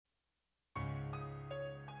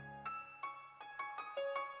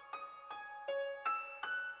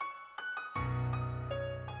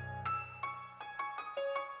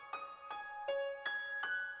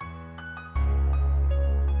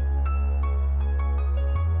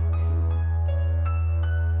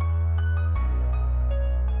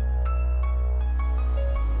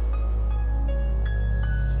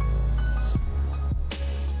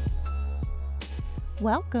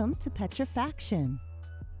Welcome to Petrifaction.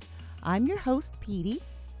 I'm your host, Petey.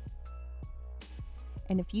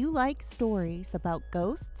 And if you like stories about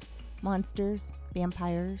ghosts, monsters,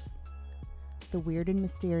 vampires, the weird and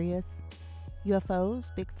mysterious, UFOs,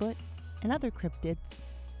 Bigfoot, and other cryptids,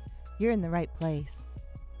 you're in the right place.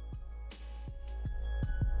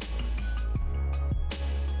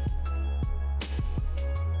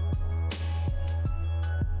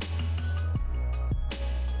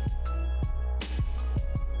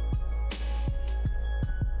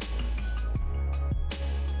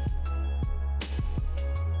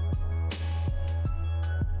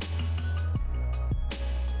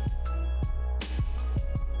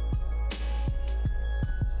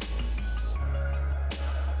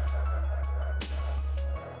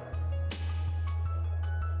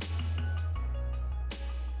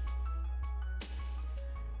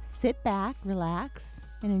 Sit back, relax,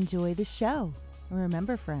 and enjoy the show. And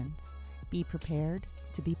remember, friends, be prepared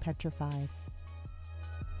to be petrified.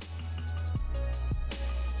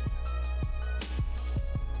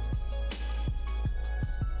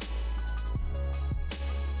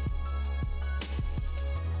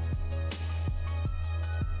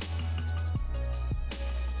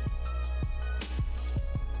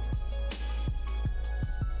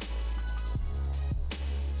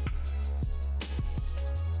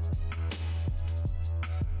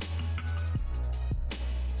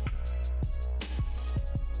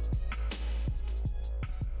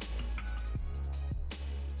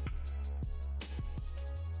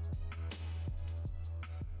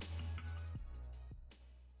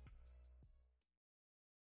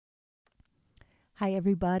 Hi,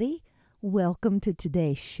 everybody. Welcome to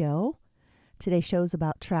today's show. Today's show is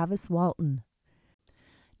about Travis Walton.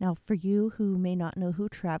 Now, for you who may not know who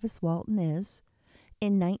Travis Walton is,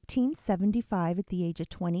 in 1975, at the age of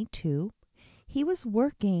 22, he was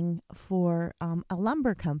working for a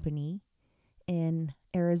lumber company in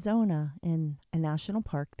Arizona, in a national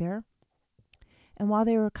park there. And while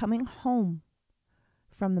they were coming home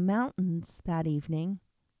from the mountains that evening,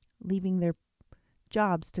 leaving their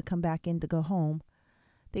jobs to come back in to go home,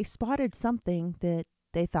 they spotted something that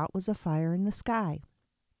they thought was a fire in the sky.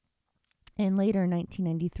 And later in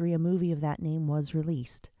 1993, a movie of that name was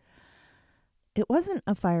released. It wasn't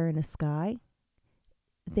a fire in the sky.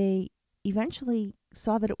 They eventually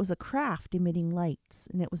saw that it was a craft emitting lights,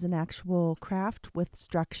 and it was an actual craft with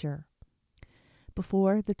structure.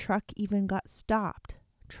 Before the truck even got stopped,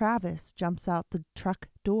 Travis jumps out the truck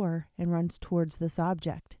door and runs towards this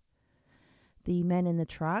object. The men in the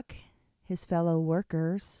truck, his fellow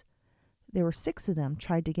workers, there were 6 of them,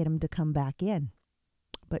 tried to get him to come back in.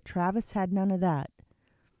 But Travis had none of that.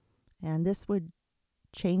 And this would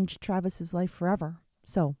change Travis's life forever.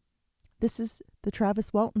 So, this is the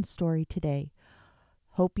Travis Walton story today.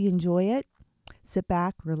 Hope you enjoy it. Sit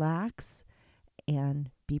back, relax,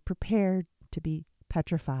 and be prepared to be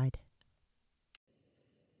petrified.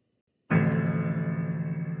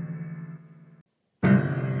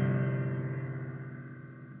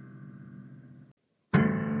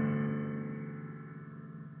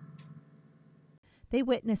 They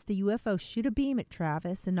witnessed the UFO shoot a beam at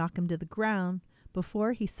Travis and knock him to the ground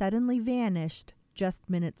before he suddenly vanished just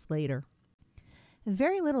minutes later.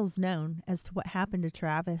 Very little is known as to what happened to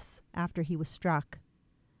Travis after he was struck.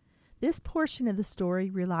 This portion of the story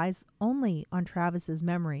relies only on Travis's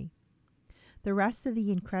memory. The rest of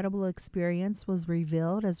the incredible experience was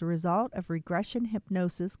revealed as a result of regression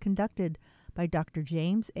hypnosis conducted by Dr.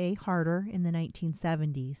 James A. Harder in the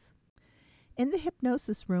 1970s. In the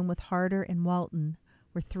hypnosis room with Harder and Walton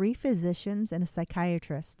were 3 physicians and a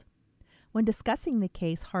psychiatrist. When discussing the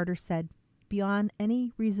case, Harder said, "Beyond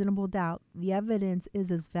any reasonable doubt, the evidence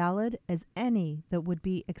is as valid as any that would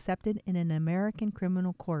be accepted in an American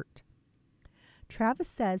criminal court." Travis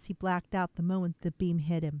says he blacked out the moment the beam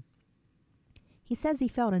hit him. He says he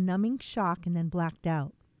felt a numbing shock and then blacked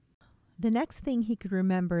out. The next thing he could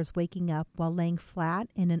remember is waking up while laying flat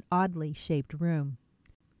in an oddly shaped room.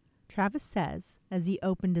 Travis says, as he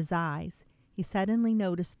opened his eyes, he suddenly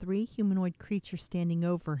noticed 3 humanoid creatures standing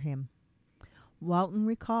over him. Walton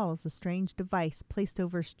recalls a strange device placed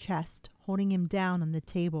over his chest, holding him down on the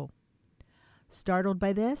table. Startled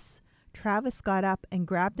by this, Travis got up and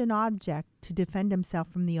grabbed an object to defend himself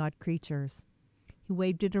from the odd creatures. He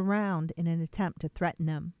waved it around in an attempt to threaten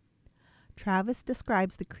them. Travis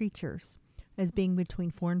describes the creatures as being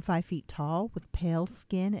between 4 and 5 feet tall, with pale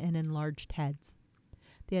skin and enlarged heads.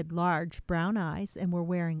 They had large brown eyes and were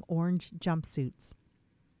wearing orange jumpsuits.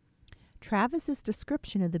 Travis's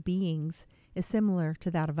description of the beings is similar to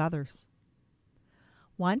that of others.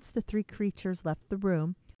 Once the 3 creatures left the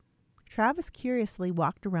room, Travis curiously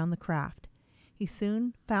walked around the craft. He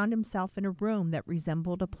soon found himself in a room that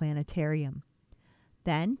resembled a planetarium.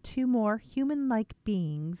 Then 2 more human-like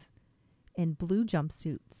beings in blue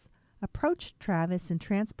jumpsuits approached Travis and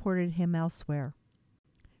transported him elsewhere.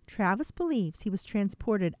 Travis believes he was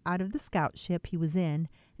transported out of the scout ship he was in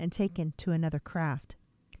and taken to another craft.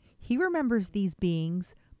 He remembers these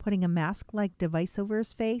beings putting a mask-like device over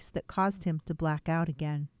his face that caused him to black out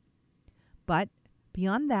again. But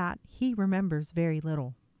beyond that, he remembers very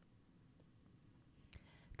little.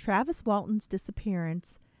 Travis Walton's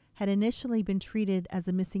disappearance had initially been treated as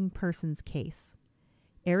a missing persons case.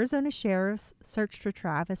 Arizona sheriffs searched for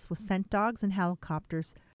Travis with scent dogs and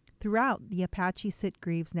helicopters throughout the Apache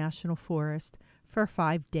Sitgreaves National Forest for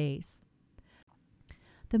 5 days.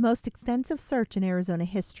 The most extensive search in Arizona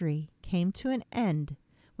history came to an end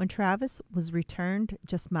when Travis was returned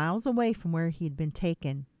just miles away from where he had been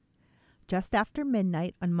taken. Just after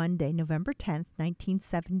midnight on Monday, November 10,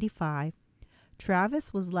 1975,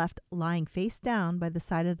 Travis was left lying face down by the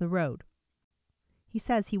side of the road. He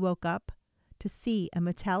says he woke up to see a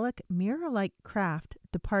metallic mirror-like craft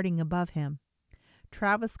departing above him.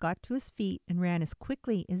 Travis got to his feet and ran as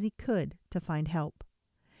quickly as he could to find help.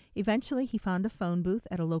 Eventually, he found a phone booth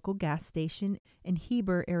at a local gas station in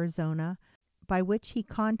Heber, Arizona, by which he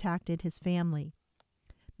contacted his family.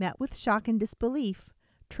 Met with shock and disbelief,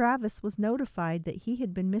 Travis was notified that he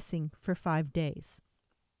had been missing for 5 days.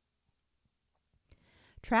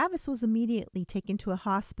 Travis was immediately taken to a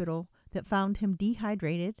hospital that found him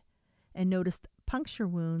dehydrated and noticed puncture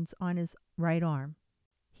wounds on his right arm.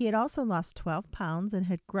 He had also lost 12 pounds and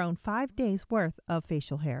had grown 5 days' worth of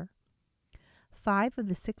facial hair. 5 of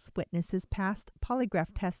the 6 witnesses passed polygraph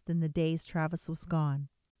tests in the days Travis was gone.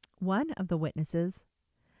 One of the witnesses,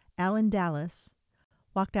 Alan Dallas,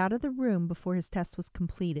 walked out of the room before his test was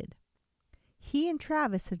completed. He and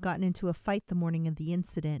Travis had gotten into a fight the morning of the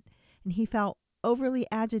incident, and he felt overly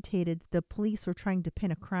agitated the police were trying to pin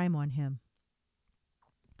a crime on him.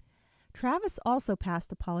 Travis also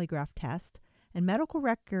passed a polygraph test, and medical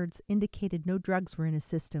records indicated no drugs were in his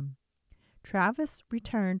system. Travis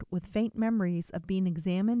returned with faint memories of being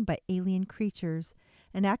examined by alien creatures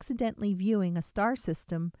and accidentally viewing a star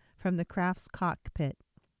system from the craft's cockpit.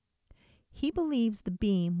 He believes the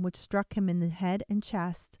beam, which struck him in the head and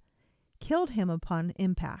chest, killed him upon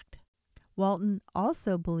impact. Walton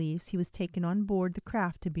also believes he was taken on board the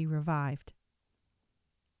craft to be revived.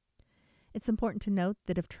 It's important to note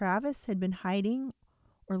that if Travis had been hiding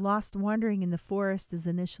or lost wandering in the forest as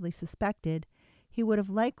initially suspected, he would have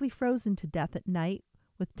likely frozen to death at night,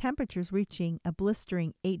 with temperatures reaching a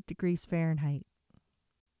blistering 8 degrees Fahrenheit.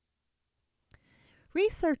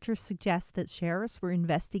 Researchers suggest that sheriffs were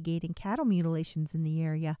investigating cattle mutilations in the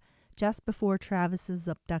area just before Travis's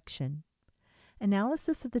abduction.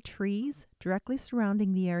 Analysis of the trees directly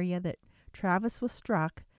surrounding the area that Travis was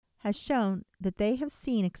struck has shown that they have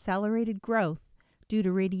seen accelerated growth due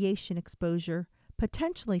to radiation exposure,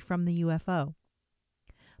 potentially from the UFO.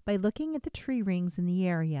 By looking at the tree rings in the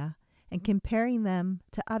area and comparing them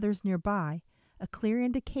to others nearby, a clear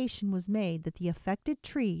indication was made that the affected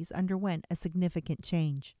trees underwent a significant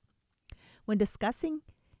change. When discussing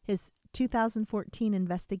his 2014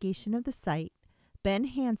 investigation of the site, Ben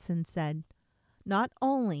Hansen said, "Not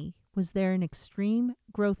only was there an extreme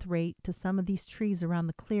growth rate to some of these trees around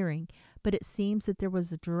the clearing, but it seems that there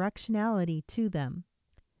was a directionality to them."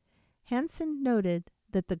 Hansen noted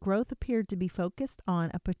that the growth appeared to be focused on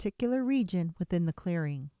a particular region within the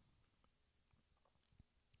clearing.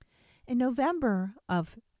 In November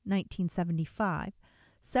of 1975,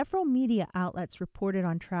 several media outlets reported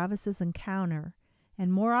on Travis's encounter,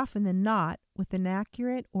 and more often than not, with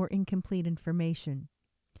inaccurate or incomplete information.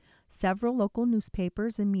 Several local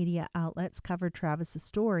newspapers and media outlets covered Travis's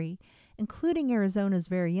story, including Arizona's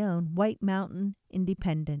very own White Mountain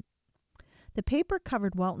Independent. The paper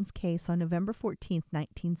covered Walton's case on November 14,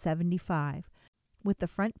 1975, with the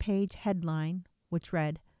front page headline, which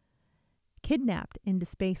read, "Kidnapped into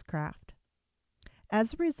Spacecraft."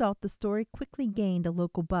 As a result, the story quickly gained a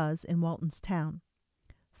local buzz in Walton's town.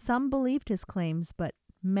 Some believed his claims, but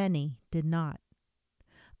many did not.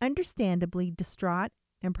 Understandably distraught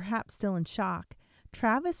and perhaps still in shock,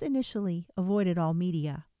 Travis initially avoided all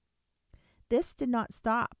media. This did not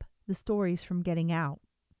stop the stories from getting out.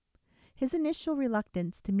 His initial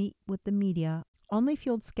reluctance to meet with the media only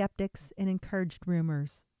fueled skeptics and encouraged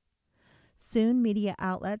rumors. Soon, media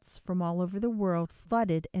outlets from all over the world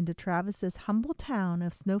flooded into Travis's humble town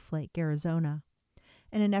of Snowflake, Arizona.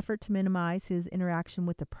 In an effort to minimize his interaction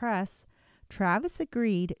with the press, Travis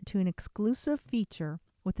agreed to an exclusive feature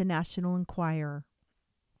with the National Enquirer.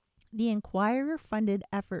 The Enquirer funded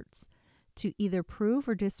efforts to either prove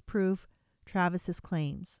or disprove Travis's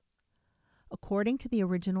claims. According to the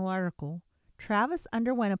original article, Travis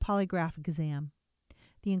underwent a polygraph exam.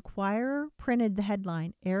 The Inquirer printed the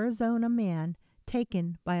headline, "Arizona Man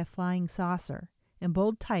Taken by a Flying Saucer," in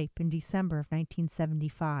bold type in December of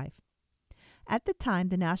 1975. At the time,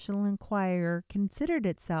 the National Enquirer considered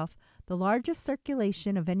itself the largest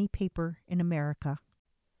circulation of any paper in America.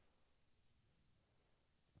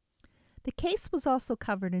 The case was also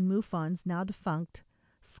covered in MUFON's now defunct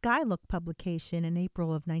Skylook publication in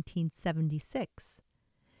April of 1976.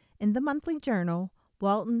 In the monthly journal,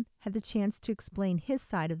 Walton had the chance to explain his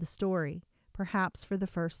side of the story, perhaps for the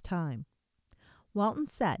first time. Walton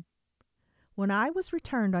said, "When I was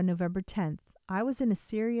returned on November 10th, I was in a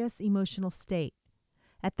serious emotional state.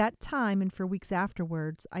 At that time and for weeks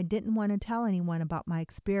afterwards, I didn't want to tell anyone about my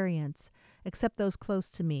experience, except those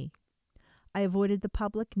close to me. I avoided the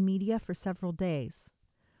public and media for several days.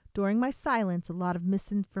 During my silence, a lot of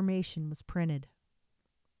misinformation was printed."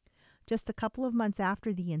 Just a couple of months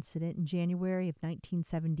after the incident, in January of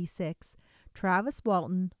 1976, Travis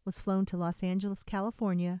Walton was flown to Los Angeles,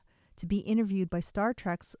 California, to be interviewed by Star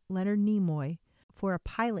Trek's Leonard Nimoy for a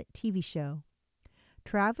pilot TV show.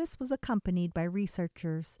 Travis was accompanied by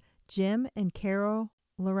researchers Jim and Carol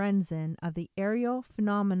Lorenzen of the Aerial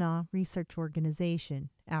Phenomena Research Organization,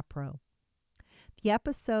 APRO. The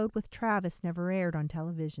episode with Travis never aired on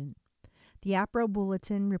television. The APRO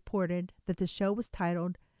bulletin reported that the show was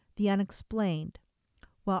titled The Unexplained,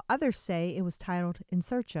 while others say it was titled In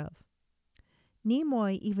Search of.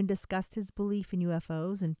 Nimoy even discussed his belief in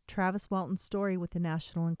UFOs and Travis Walton's story with the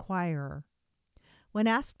National Enquirer. When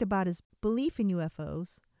asked about his belief in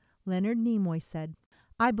UFOs, Leonard Nimoy said,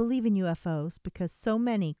 "I believe in UFOs because so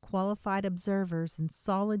many qualified observers and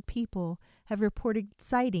solid people have reported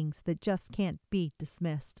sightings that just can't be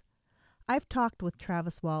dismissed. I've talked with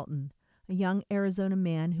Travis Walton, a young Arizona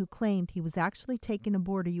man who claimed he was actually taken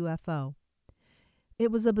aboard a UFO.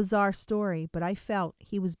 It was a bizarre story, but I felt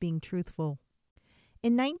he was being truthful."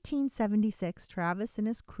 In 1976, Travis and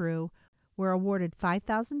his crew were awarded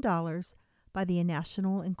 $5,000 by the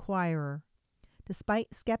National Enquirer.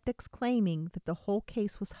 Despite skeptics claiming that the whole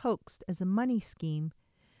case was hoaxed as a money scheme,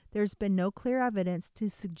 there's been no clear evidence to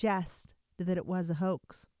suggest that it was a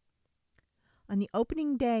hoax. On the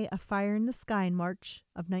opening day of Fire in the Sky in March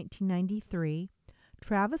of 1993,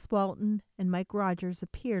 Travis Walton and Mike Rogers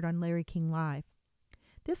appeared on Larry King Live.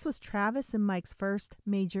 This was Travis and Mike's first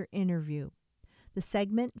major interview. The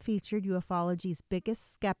segment featured ufology's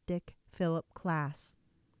biggest skeptic, Philip Klass.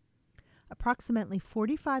 Approximately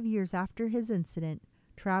 45 years after his incident,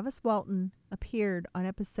 Travis Walton appeared on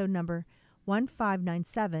episode number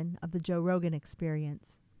 1597 of The Joe Rogan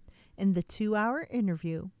Experience. In the 2-hour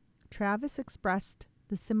interview, Travis expressed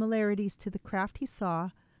the similarities to the craft he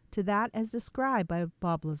saw to that as described by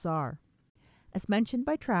Bob Lazar. As mentioned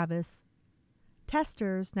by Travis,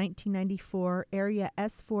 Tester's 1994 Area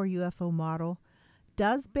S4 UFO model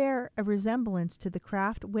does bear a resemblance to the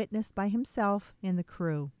craft witnessed by himself and the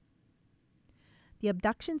crew. The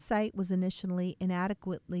abduction site was initially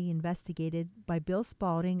inadequately investigated by Bill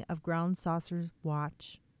Spaulding of Ground Saucer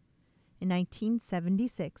Watch. In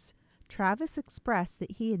 1976, Travis expressed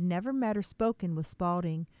that he had never met or spoken with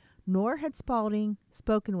Spaulding, nor had Spaulding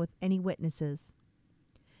spoken with any witnesses.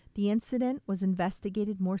 The incident was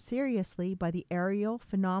investigated more seriously by the Aerial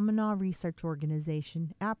Phenomena Research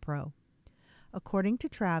Organization, APRO. According to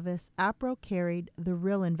Travis, APRO carried the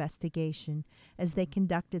real investigation as they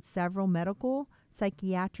conducted several medical,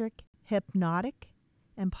 psychiatric, hypnotic,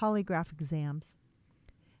 and polygraph exams.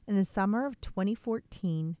 In the summer of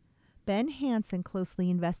 2014, Ben Hansen closely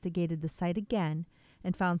investigated the site again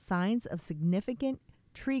and found signs of significant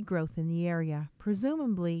tree growth in the area,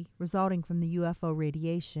 presumably resulting from the UFO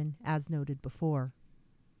radiation, as noted before.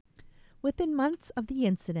 Within months of the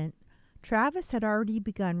incident, Travis had already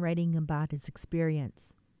begun writing about his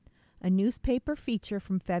experience. A newspaper feature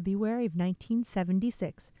from February of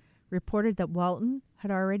 1976 reported that Walton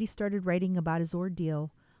had already started writing about his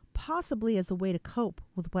ordeal, possibly as a way to cope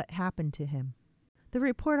with what happened to him. The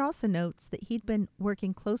report also notes that he'd been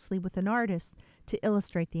working closely with an artist to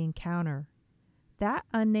illustrate the encounter. That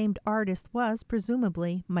unnamed artist was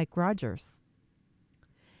presumably Mike Rogers.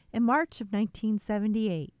 In March of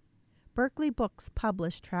 1978, Berkeley Books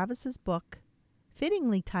published Travis's book,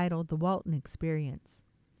 fittingly titled The Walton Experience.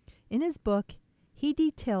 In his book, he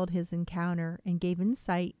detailed his encounter and gave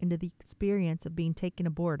insight into the experience of being taken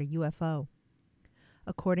aboard a UFO.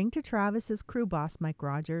 According to Travis's crew boss, Mike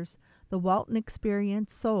Rogers, the Walton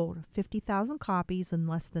Experience sold 50,000 copies in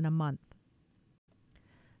less than a month.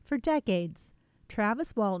 For decades,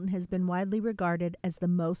 Travis Walton has been widely regarded as the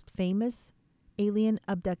most famous alien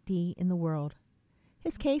abductee in the world.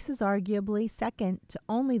 His case is arguably second to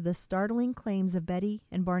only the startling claims of Betty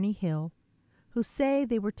and Barney Hill, who say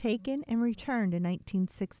they were taken and returned in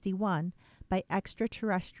 1961 by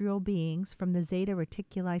extraterrestrial beings from the Zeta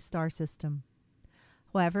Reticuli star system.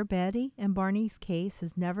 However, Betty and Barney's case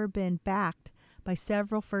has never been backed by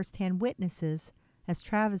several first-hand witnesses, as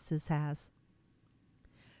Travis's has.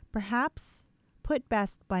 Perhaps put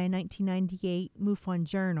best by a 1998 MUFON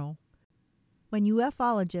journal, when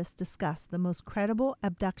ufologists discuss the most credible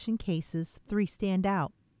abduction cases, 3 stand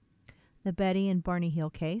out: the Betty and Barney Hill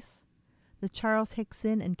case, the Charles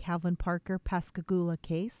Hickson and Calvin Parker Pascagoula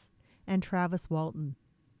case, and Travis Walton.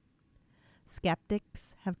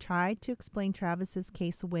 Skeptics have tried to explain Travis's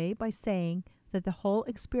case away by saying that the whole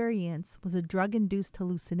experience was a drug-induced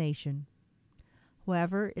hallucination.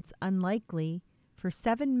 However, it's unlikely for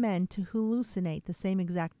 7 men to hallucinate the same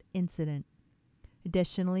exact incident.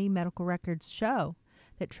 Additionally, medical records show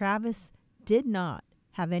that Travis did not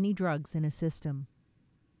have any drugs in his system.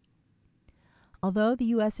 Although the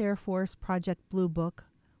U.S. Air Force Project Blue Book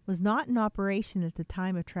was not in operation at the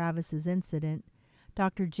time of Travis's incident,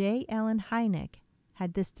 Dr. J. Allen Hynek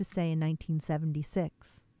had this to say in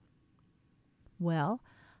 1976. Well,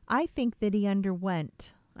 I think that he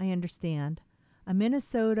underwent, I understand, a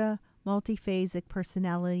Minnesota multiphasic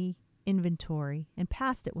personality inventory and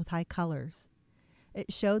passed it with high colors.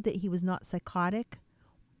 It showed that he was not psychotic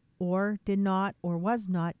or did not or was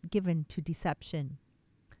not given to deception.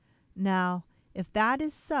 Now, if that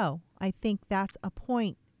is so, I think that's a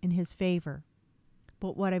point in his favor.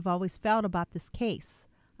 But what I've always felt about this case,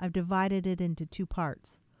 I've divided it into 2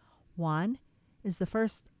 parts. One is the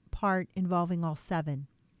first part involving all 7.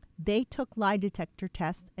 They took lie detector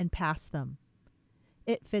tests and passed them.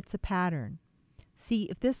 It fits a pattern. See,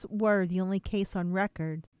 if this were the only case on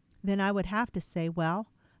record, then I would have to say, well,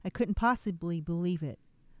 I couldn't possibly believe it.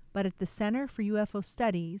 But at the Center for UFO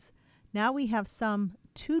Studies, now we have some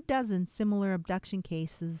 24 similar abduction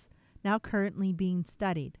cases now currently being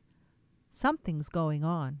studied. Something's going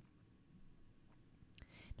on.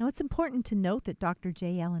 Now, it's important to note that Dr.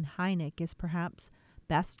 J. Allen Hynek is perhaps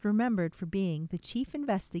best remembered for being the chief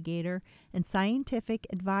investigator and scientific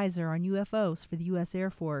advisor on UFOs for the U.S. Air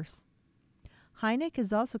Force. Hynek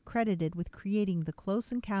is also credited with creating the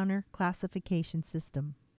Close Encounter Classification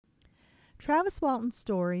System. Travis Walton's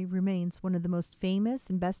story remains one of the most famous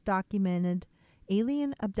and best documented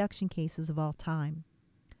alien abduction cases of all time.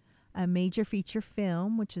 A major feature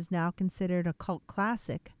film, which is now considered a cult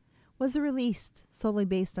classic, was released solely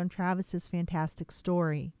based on Travis's fantastic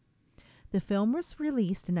story. The film was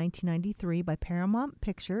released in 1993 by Paramount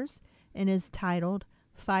Pictures and is titled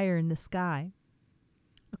Fire in the Sky.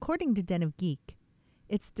 According to Den of Geek,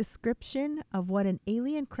 its description of what an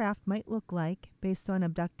alien craft might look like based on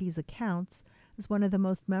abductees' accounts is one of the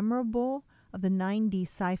most memorable of the 90s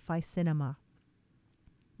sci-fi cinema.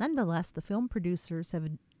 Nonetheless, the film producers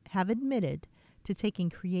have admitted to taking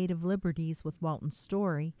creative liberties with Walton's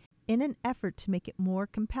story in an effort to make it more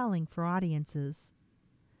compelling for audiences,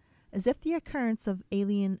 as if the occurrence of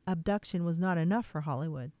alien abduction was not enough for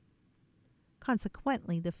Hollywood.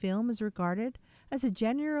 Consequently, the film is regarded as a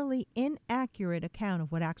generally inaccurate account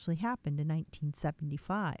of what actually happened in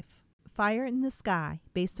 1975. Fire in the Sky,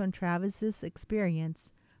 based on Travis's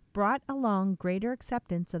experience, brought along greater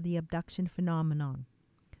acceptance of the abduction phenomenon.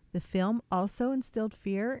 The film also instilled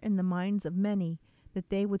fear in the minds of many that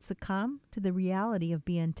they would succumb to the reality of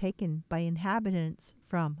being taken by inhabitants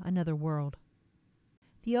from another world.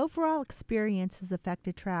 The overall experience has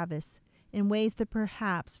affected Travis in ways that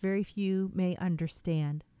perhaps very few may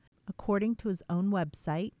understand. According to his own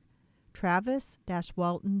website,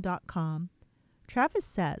 travis-walton.com, Travis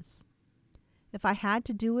says, "If I had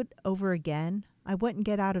to do it over again, I wouldn't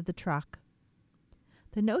get out of the truck."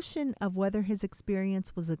 The notion of whether his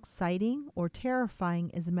experience was exciting or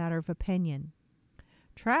terrifying is a matter of opinion.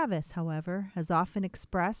 Travis, however, has often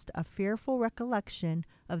expressed a fearful recollection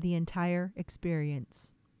of the entire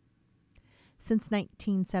experience. Since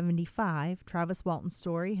 1975, Travis Walton's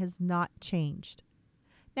story has not changed.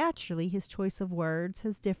 Naturally, his choice of words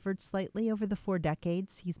has differed slightly over the 4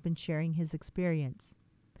 decades he's been sharing his experience.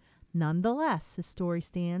 Nonetheless, his story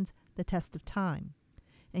stands the test of time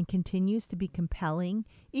and continues to be compelling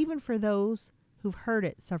even for those who've heard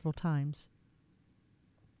it several times.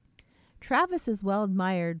 Travis is well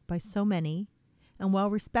admired by so many and well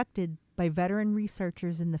respected by veteran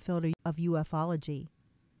researchers in the field of ufology.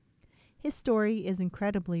 His story is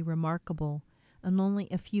incredibly remarkable, and only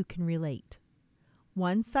a few can relate.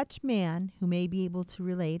 One such man who may be able to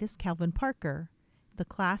relate is Calvin Parker, the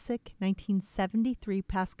classic 1973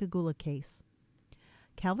 Pascagoula case.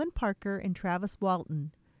 Calvin Parker and Travis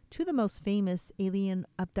Walton, two of the most famous alien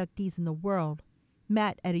abductees in the world,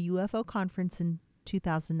 met at a UFO conference in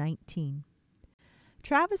 2019.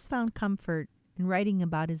 Travis found comfort in writing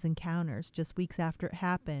about his encounters just weeks after it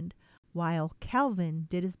happened, while Calvin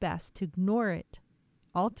did his best to ignore it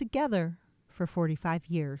altogether for 45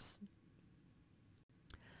 years.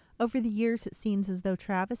 Over the years, it seems as though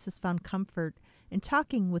Travis has found comfort in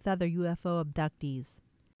talking with other UFO abductees.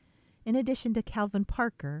 In addition to Calvin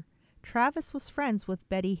Parker, Travis was friends with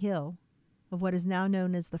Betty Hill, of what is now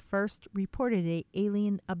known as the first reported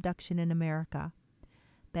alien abduction in America.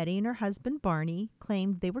 Betty and her husband Barney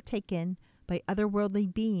claimed they were taken by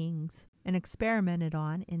otherworldly beings and experimented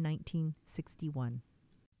on in 1961.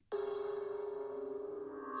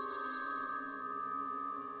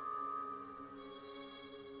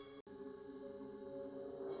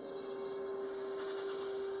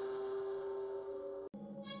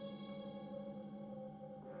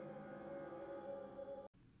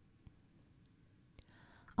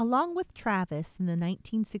 Along with Travis in the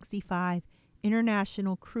 1965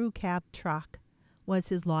 International Crew Cab truck was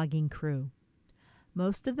his logging crew.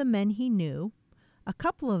 Most of the men he knew, a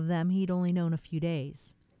couple of them he'd only known a few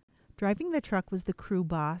days. Driving the truck was the crew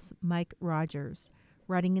boss, Mike Rogers.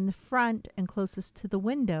 Riding in the front and closest to the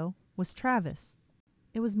window was Travis.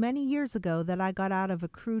 It was many years ago that I got out of a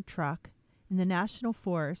crew truck in the National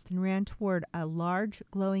Forest and ran toward a large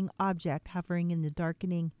glowing object hovering in the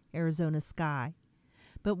darkening Arizona sky.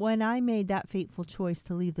 But when I made that fateful choice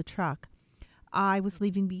to leave the truck, I was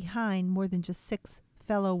leaving behind more than just 6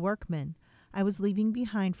 fellow workmen. I was leaving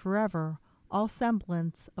behind forever all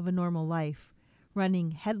semblance of a normal life,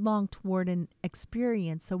 running headlong toward an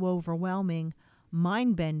experience so overwhelming,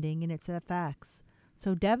 mind-bending in its effects,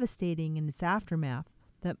 so devastating in its aftermath,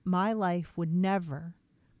 that my life would never,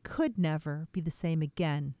 could never be the same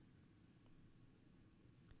again.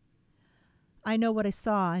 I know what I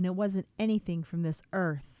saw, and it wasn't anything from this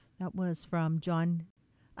earth. That was from John.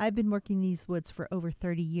 I've been working these woods for over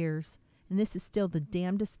 30 years, and this is still the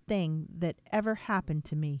damnedest thing that ever happened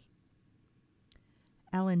to me.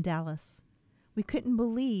 Alan Dallas. We couldn't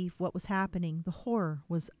believe what was happening. The horror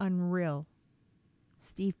was unreal.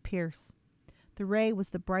 Steve Pierce. The ray was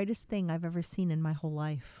the brightest thing I've ever seen in my whole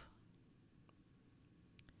life.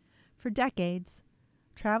 For decades,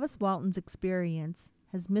 Travis Walton's experience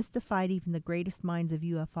has mystified even the greatest minds of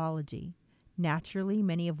ufology. Naturally,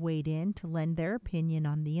 many have weighed in to lend their opinion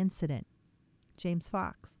on the incident. James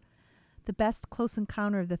Fox. The best close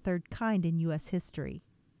encounter of the third kind in U.S. history.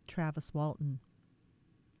 Travis Walton.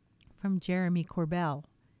 From Jeremy Corbell.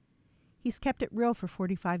 He's kept it real for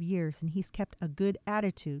 45 years, and he's kept a good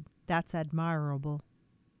attitude. That's admirable.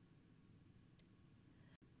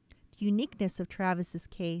 The uniqueness of Travis's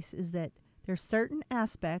case is that there are certain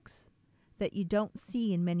aspects that you don't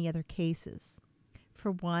see in many other cases.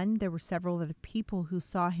 For one, there were several other people who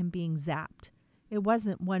saw him being zapped. It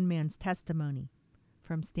wasn't one man's testimony.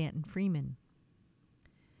 From Stanton Freeman.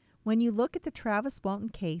 When you look at the Travis Walton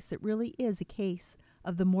case, it really is a case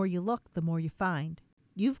of the more you look, the more you find.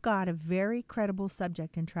 You've got a very credible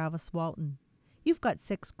subject in Travis Walton. You've got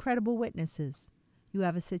 6 credible witnesses. You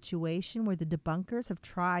have a situation where the debunkers have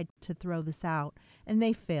tried to throw this out, and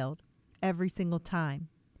they failed every single time.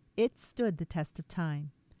 It stood the test of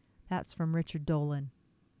time. That's from Richard Dolan.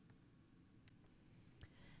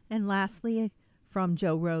 And lastly, from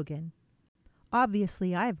Joe Rogan.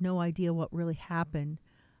 Obviously, I have no idea what really happened,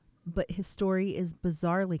 but his story is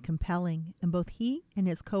bizarrely compelling, and both he and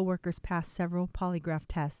his co-workers passed several polygraph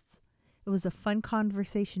tests. It was a fun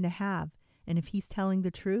conversation to have, and if he's telling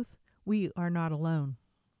the truth, we are not alone.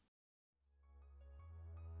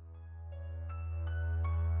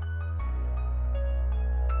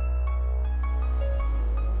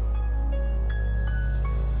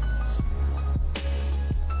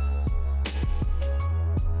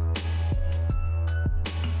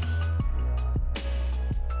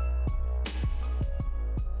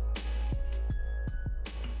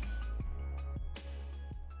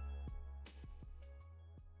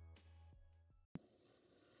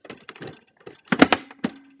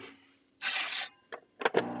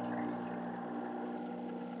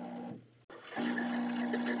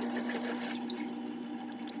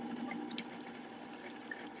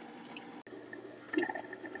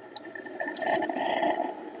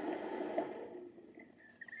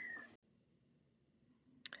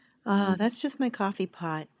 That's just my coffee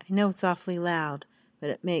pot. I know it's awfully loud,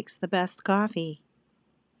 but it makes the best coffee.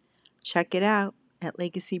 Check it out at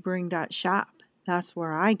legacybrewing.shop. That's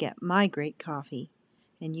where I get my great coffee,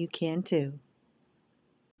 and you can too.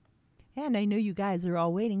 And I know you guys are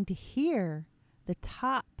all waiting to hear the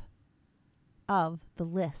top of the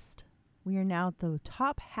list. We are now at the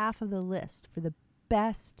top half of the list for the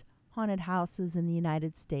best haunted houses in the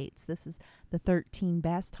United States. This is the 13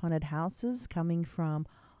 best haunted houses coming from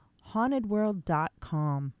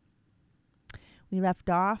hauntedworld.com. We left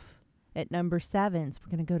off at number 7, so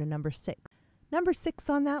we're going to go to number 6. Number 6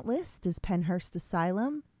 on that list is Pennhurst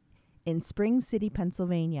Asylum in Spring City,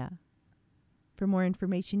 Pennsylvania. For more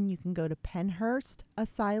information, you can go to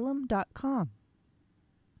pennhurstasylum.com.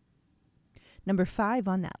 Number 5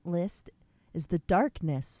 on that list is The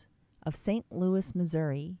Darkness of St. Louis,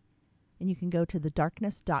 Missouri, and you can go to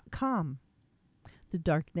thedarkness.com. The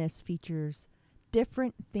Darkness features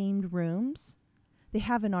different themed rooms. They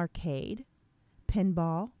have an arcade,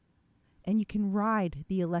 pinball, and you can ride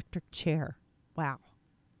the electric chair. Wow.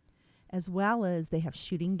 As well as they have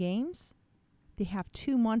shooting games. They have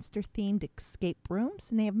 2 monster-themed escape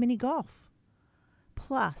rooms, and they have mini golf.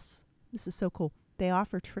 Plus, this is so cool, they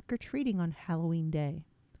offer trick-or-treating on Halloween Day.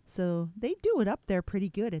 So they do it up there pretty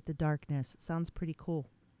good at the Darkness. It sounds pretty cool.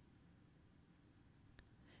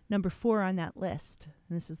 Number 4 on that list,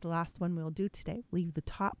 and this is the last one we'll do today. Leave the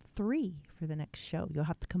top 3 for the next show. You'll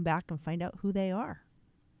have to come back and find out who they are.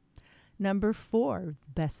 Number 4,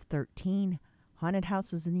 best 13 haunted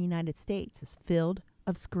houses in the United States, is Field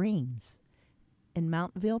of Screams in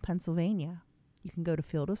Mountville, Pennsylvania. You can go to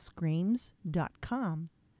fieldofscreams.com.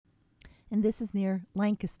 And this is near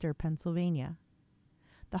Lancaster, Pennsylvania.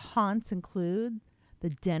 The haunts include the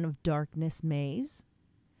Den of Darkness maze,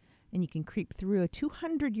 and you can creep through a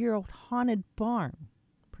 200-year-old haunted barn.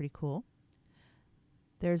 Pretty cool.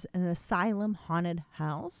 There's an asylum haunted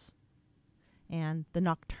house, and the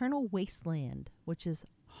Nocturnal Wasteland, which is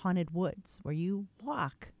haunted woods, where you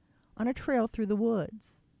walk on a trail through the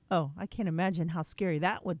woods. Oh, I can't imagine how scary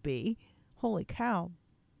that would be. Holy cow.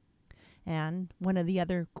 And one of the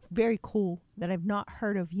other very cool that I've not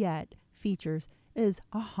heard of yet features is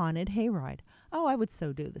a haunted hayride. Oh, I would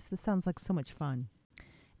so do this. This sounds like so much fun.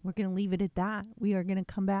 We're going to leave it at that. We are going to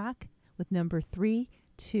come back with number 3,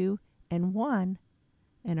 2, and 1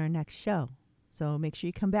 in our next show. So make sure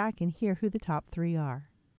you come back and hear who the top 3 are.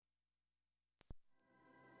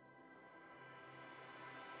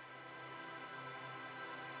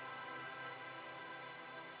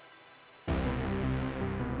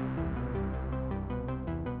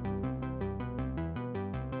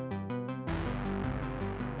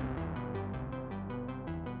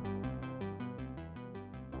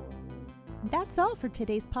 That's all for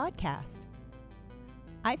today's podcast.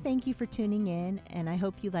 I thank you for tuning in, and I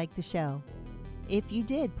hope you liked the show. If you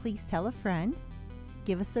did, please tell a friend,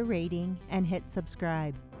 give us a rating, and hit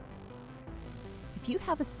subscribe. If you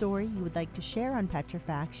have a story you would like to share on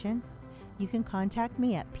Petrifaction, you can contact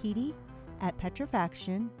me at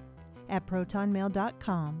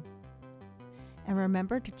petey@petrifaction@protonmail.com. And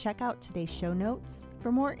remember to check out today's show notes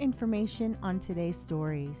for more information on today's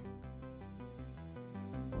stories.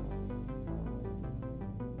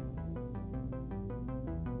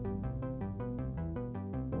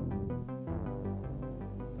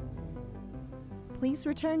 Please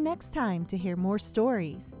return next time to hear more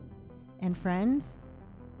stories. And friends,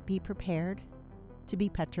 be prepared to be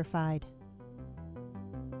petrified.